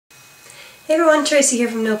Hey everyone, Tracy here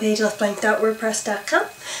from nopageleftblank.wordpress.com,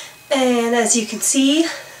 and as you can see,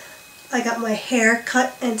 I got my hair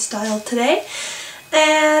cut and styled today,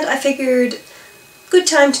 and I figured good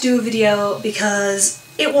time to do a video because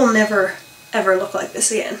it will never ever look like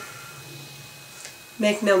this again.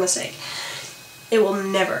 Make no mistake, it will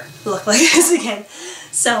never look like this again.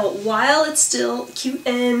 So while it's still cute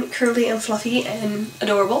and curly and fluffy and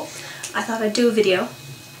adorable, I thought I'd do a video.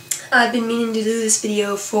 I've been meaning to do this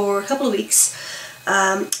video for a couple of weeks.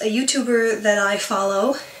 A YouTuber that I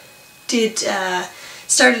follow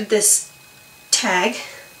started this tag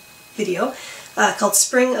video called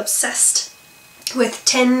Spring Obsessed with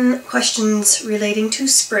 10 questions relating to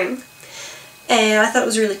spring, and I thought it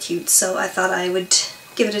was really cute, so I thought I would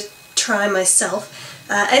give it a try myself.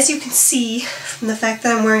 As you can see from the fact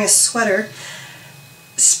that I'm wearing a sweater,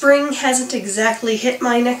 spring hasn't exactly hit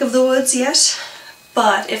my neck of the woods yet.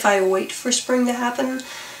 But if I wait for spring to happen,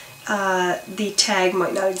 the tag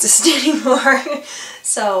might not exist anymore.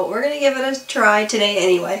 So we're going to give it a try today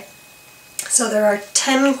anyway. So there are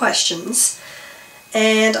 10 questions,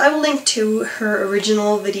 and I will link to her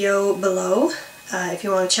original video below if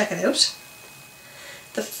you want to check it out.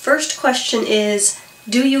 The first question is,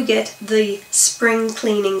 do you get the spring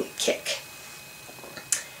cleaning kick?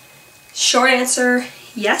 Short answer,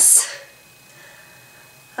 yes.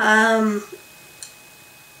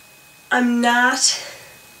 I'm not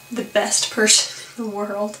the best person in the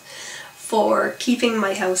world for keeping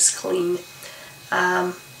my house clean.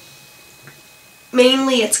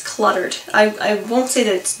 Mainly it's cluttered. I won't say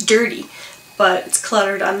that it's dirty, but it's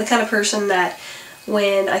cluttered. I'm the kind of person that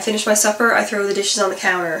when I finish my supper, I throw the dishes on the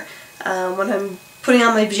counter. When I'm putting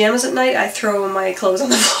on my pajamas at night, I throw my clothes on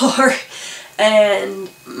the floor. And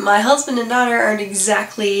my husband and daughter aren't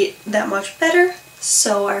exactly that much better,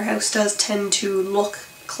 so our house does tend to look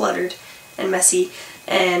cluttered and messy,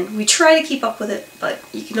 and we try to keep up with it, but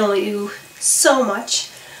you can only do so much.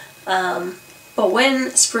 But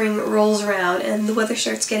when spring rolls around and the weather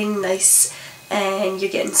starts getting nice and you're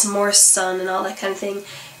getting some more sun and all that kind of thing,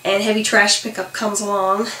 and heavy trash pickup comes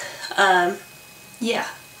along, yeah,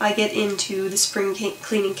 I get into the spring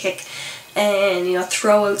cleaning kick and, you know,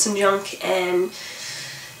 throw out some junk and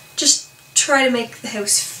just try to make the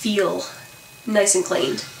house feel nice and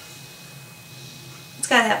clean. It's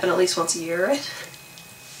gotta happen at least once a year, right?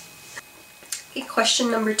 Okay, question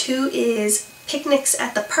number 2 is picnics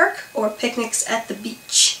at the park or picnics at the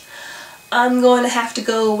beach? I'm going to have to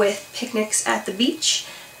go with picnics at the beach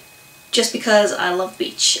just because I love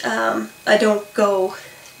beach. I don't go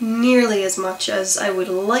nearly as much as I would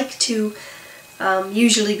like to,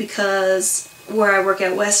 usually because where I work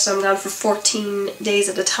out west, I'm gone for 14 days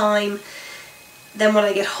at a time. Then when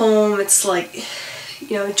I get home, it's like,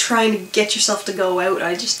 you know, trying to get yourself to go out.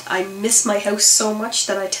 I miss my house so much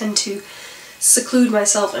that I tend to seclude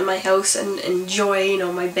myself in my house and enjoy, you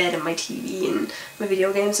know, my bed and my TV and my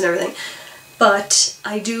video games and everything. But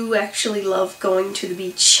I do actually love going to the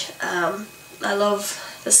beach. I love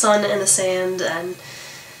the sun and the sand and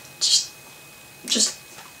just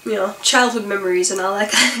you know, childhood memories and all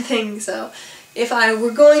that kind of thing. So if I were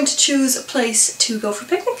going to choose a place to go for a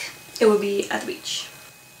picnic, it would be at the beach.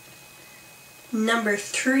 Number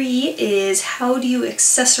 3 is, how do you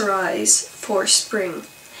accessorize for spring?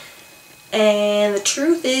 And the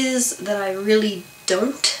truth is that I really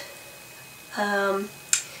don't,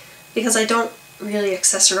 because I don't really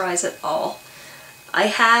accessorize at all. I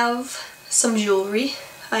have some jewelry.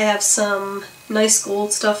 I have some nice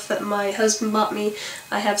gold stuff that my husband bought me.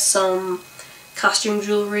 I have some costume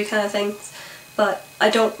jewelry kind of things, but I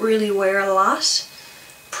don't really wear a lot.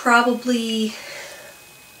 Probably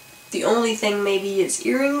the only thing maybe is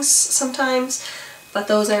earrings sometimes, but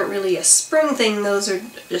those aren't really a spring thing. Those are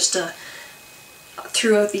just a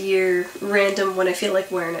throughout the year, random when I feel like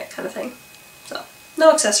wearing it kind of thing. So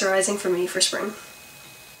no accessorizing for me for spring.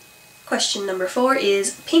 Question number 4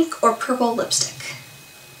 is pink or purple lipstick?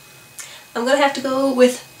 I'm gonna have to go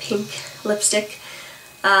with pink lipstick.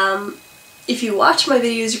 If you watch my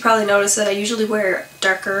videos, you probably notice that I usually wear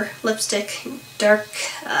darker lipstick, dark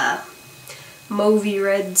mauvey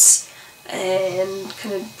reds and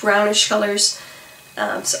kind of brownish colors.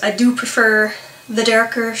 So I do prefer the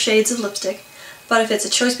darker shades of lipstick, but if it's a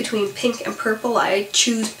choice between pink and purple, I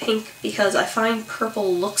choose pink because I find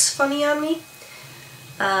purple looks funny on me.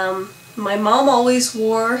 My mom always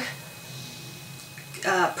wore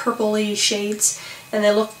purpley shades and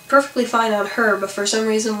they look perfectly fine on her, but for some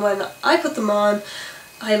reason when I put them on,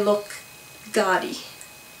 I look gaudy,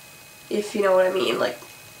 if you know what I mean. Like,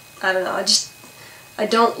 I don't know, I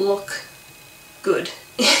don't look good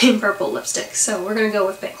in purple lipstick, so we're gonna go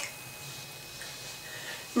with pink.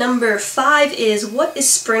 Number 5 is, what is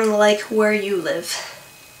spring like where you live?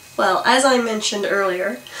 Well, as I mentioned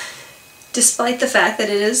earlier, despite the fact that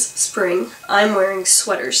it is spring, I'm wearing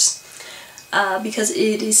sweaters because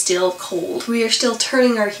it is still cold. We are still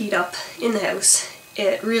turning our heat up in the house.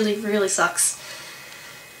 It really, really sucks.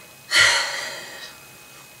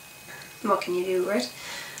 What can you do, right?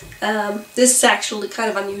 This is actually kind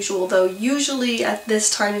of unusual though. Usually at this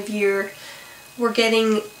time of year we're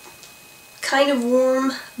getting kind of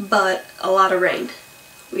warm, but a lot of rain.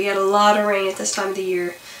 We get a lot of rain at this time of the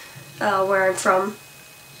year where I'm from.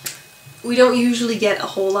 We don't usually get a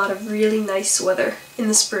whole lot of really nice weather in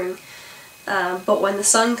the spring, but when the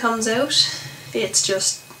sun comes out, it's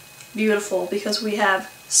just beautiful because we have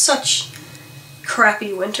such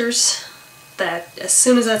crappy winters that as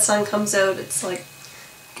soon as that sun comes out, it's like,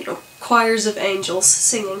 you know, choirs of angels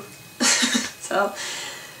singing. So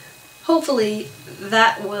hopefully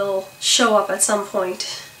that will show up at some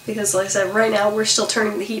point, because like I said, right now we're still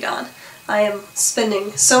turning the heat on. I am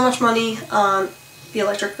spending so much money on the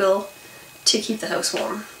electric bill to keep the house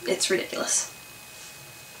warm. It's ridiculous.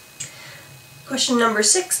 Question number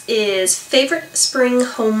 6 is, favorite spring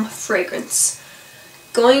home fragrance?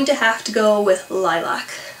 Going to have to go with lilac.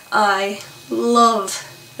 I love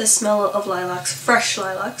the smell of lilacs, fresh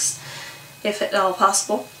lilacs, if at all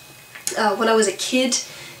possible. When I was a kid,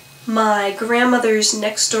 my grandmother's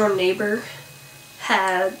next door neighbor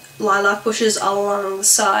had lilac bushes all along the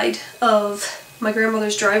side of my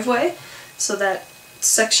grandmother's driveway, so that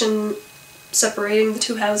section separating the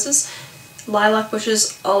two houses, lilac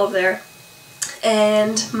bushes all over there.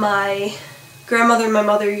 And my grandmother and my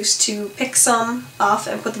mother used to pick some off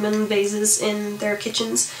and put them in vases in their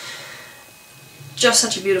kitchens. Just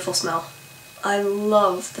such a beautiful smell. I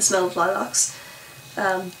love the smell of lilacs.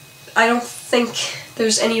 I don't think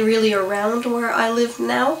there's any really around where I live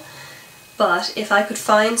now, but if I could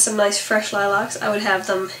find some nice fresh lilacs, I would have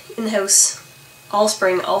them in the house all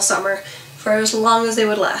spring, all summer, for as long as they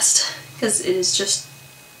would last, because it is just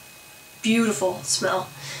beautiful smell.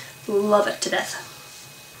 Love it to death.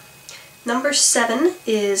 Number 7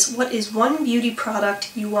 is, what is one beauty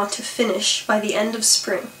product you want to finish by the end of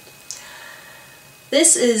spring?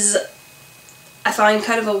 This is, I find,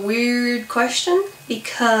 kind of a weird question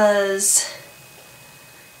because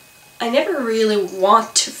I never really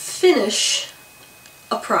want to finish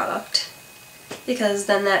a product, because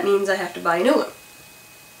then that means I have to buy a new one.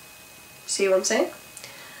 See what I'm saying?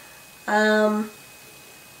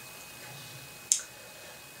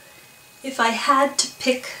 If I had to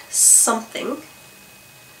pick something,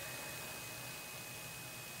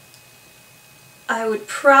 I would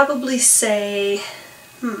probably say,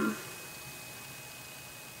 if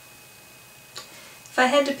I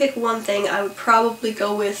had to pick one thing, I would probably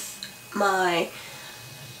go with my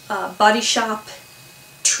Body Shop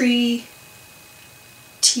Tree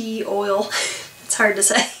Tea Oil. It's hard to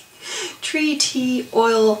say. Tree Tea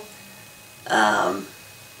Oil,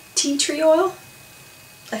 tea tree oil?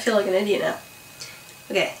 I feel like an idiot now.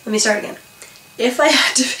 Okay, let me start again. If I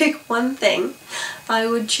had to pick one thing, I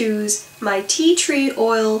would choose my tea tree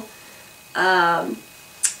oil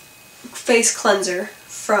face cleanser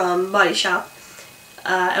from Body Shop.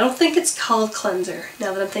 I don't think it's called cleanser,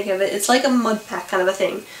 now that I'm thinking of it. It's like a mud pack kind of a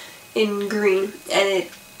thing in green, and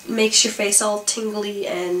it makes your face all tingly,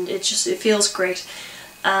 and it feels great.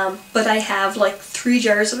 But I have like 3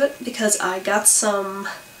 jars of it because I got some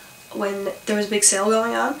when there was a big sale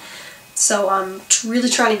going on. So I'm really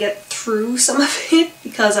trying to get through some of it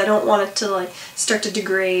because I don't want it to like start to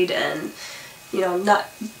degrade and, you know, not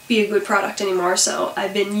be a good product anymore. So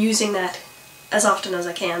I've been using that as often as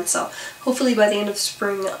I can. So hopefully by the end of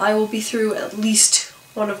spring I will be through at least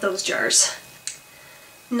one of those jars.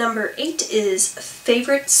 Number 8 is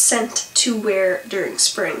favorite scent to wear during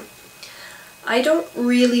spring. I don't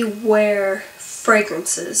really wear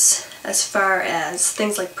fragrances as far as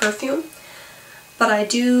things like perfume, but I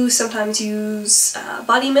do sometimes use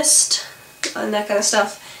body mist and that kind of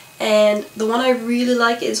stuff. And the one I really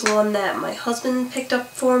like is one that my husband picked up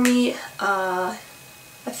for me. I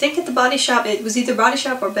think at the Body Shop. It was either Body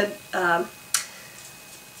Shop or brain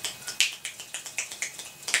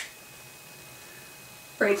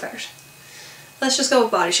fart. Let's just go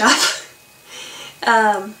with Body Shop.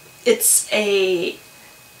 It's a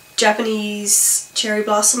Japanese cherry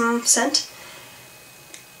blossom scent,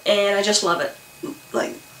 and I just love it.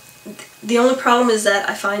 Like, the only problem is that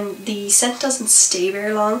I find the scent doesn't stay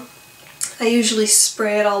very long. I usually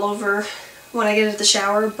spray it all over when I get into the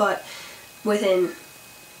shower, but within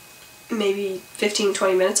maybe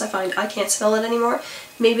 15-20 minutes I find I can't smell it anymore.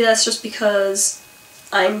 Maybe that's just because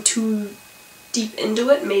I'm too deep into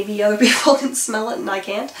it. Maybe other people can smell it and I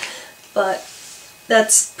can't, but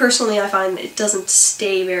that's, personally, I find it doesn't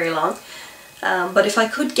stay very long. But if I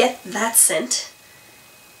could get that scent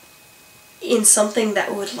in something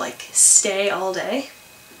that would like stay all day,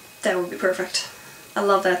 that would be perfect. I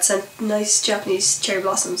love that scent. Nice Japanese cherry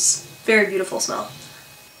blossoms. Very beautiful smell.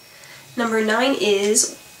 Number 9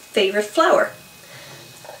 is favorite flower.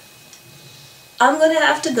 I'm gonna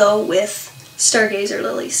have to go with stargazer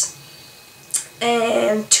lilies.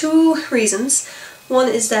 And 2 reasons. One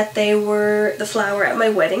is that they were the flower at my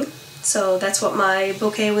wedding, so that's what my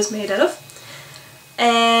bouquet was made out of.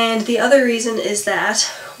 And the other reason is that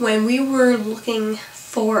when we were looking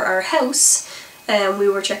for our house, and we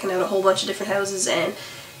were checking out a whole bunch of different houses and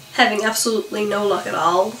having absolutely no luck at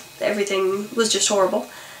all, everything was just horrible.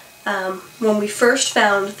 When we first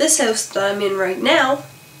found this house that I'm in right now,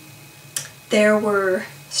 there were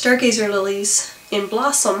stargazer lilies in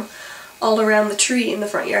blossom all around the tree in the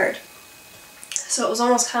front yard. So it was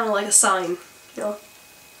almost kind of like a sign, you know,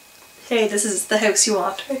 hey, this is the house you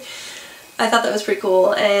want. I thought that was pretty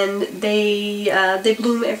cool, and they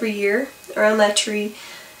bloom every year around that tree.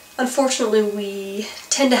 Unfortunately, we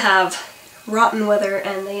tend to have rotten weather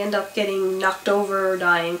and they end up getting knocked over or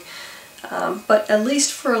dying. But at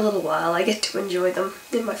least for a little while I get to enjoy them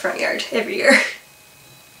in my front yard every year.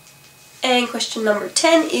 And question number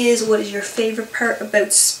 10 is, what is your favorite part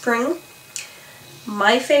about spring?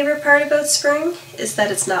 My favorite part about spring is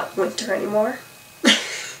that it's not winter anymore.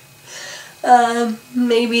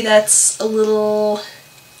 Maybe that's a little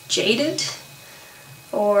jaded,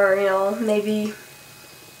 or, you know, maybe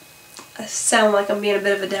I sound like I'm being a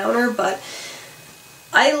bit of a downer, but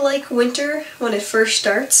I like winter when it first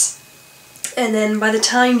starts. And then by the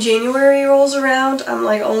time January rolls around, I'm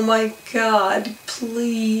like, oh my god,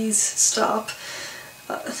 please stop.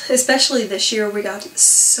 Especially this year, we got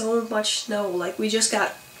so much snow. Like, we just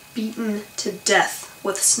got beaten to death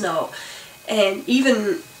with snow. And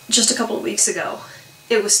even just a couple of weeks ago,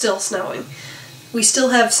 it was still snowing. We still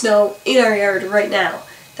have snow in our yard right now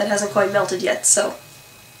that hasn't quite melted yet. So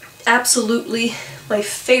absolutely my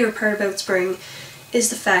favorite part about spring is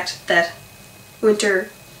the fact that winter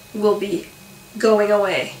will be going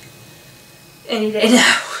away any day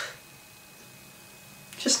now.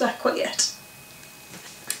 Just not quite yet.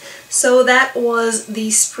 So that was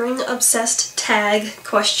the Spring Obsessed tag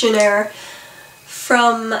questionnaire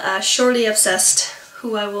from Surely Obsessed,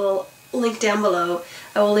 who I will link down below.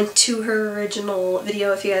 I will link to her original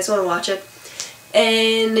video if you guys want to watch it.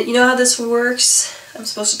 And you know how this works? I'm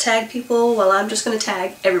supposed to tag people. Well, I'm just going to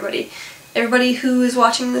tag everybody. Everybody who is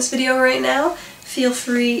watching this video right now, feel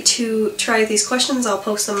free to try these questions. I'll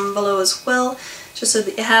post them below as well, just so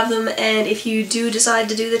that you have them. And if you do decide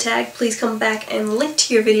to do the tag, please come back and link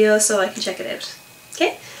to your video so I can check it out.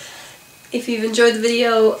 Okay? If you've enjoyed the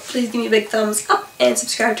video, please give me a big thumbs up and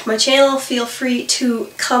subscribe to my channel. Feel free to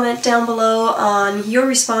comment down below on your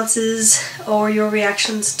responses or your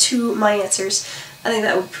reactions to my answers. I think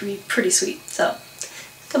that would be pretty sweet. So,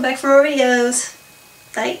 come back for more videos.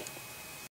 Bye!